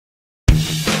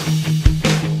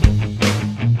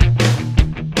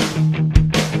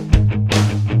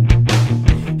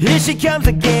she comes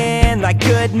again like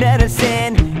good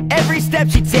medicine. Every step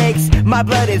she takes, my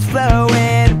blood is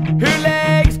flowing. Her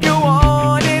legs go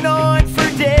on and on for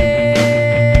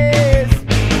days.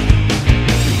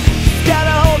 She's got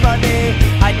a hold on me,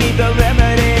 I need the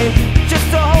remedy.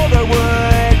 Just to hold her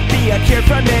would be a cure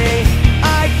for me.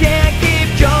 I can't keep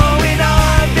going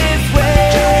on this way.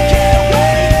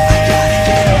 I gotta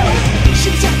get away.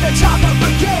 She's at the top of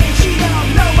her game. She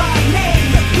don't know my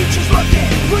name. The future's looking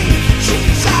bleak.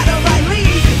 She's out of my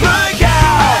league. Look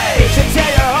out! Hey! She'll tear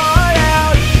your heart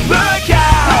out. Look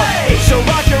out! Hey! She'll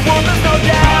rock your world, there's no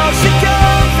doubt. She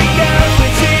comes and goes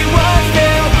when she wants to.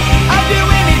 I'd do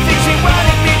anything she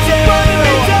wanted me to.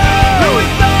 Who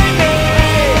would find me?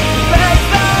 Legs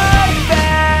like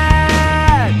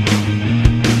that.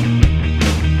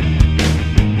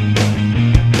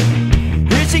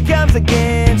 Here she comes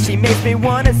again. She makes me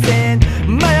wanna sin.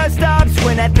 My heart stops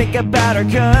when I think about her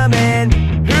coming.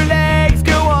 Her legs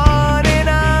go on and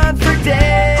on for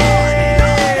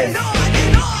days.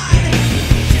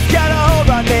 She's got a hold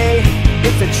on me.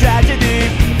 It's a tragedy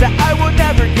that I will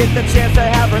never get the chance to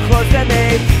have her close to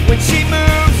me. When she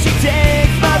moves, she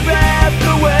takes my breath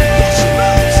away.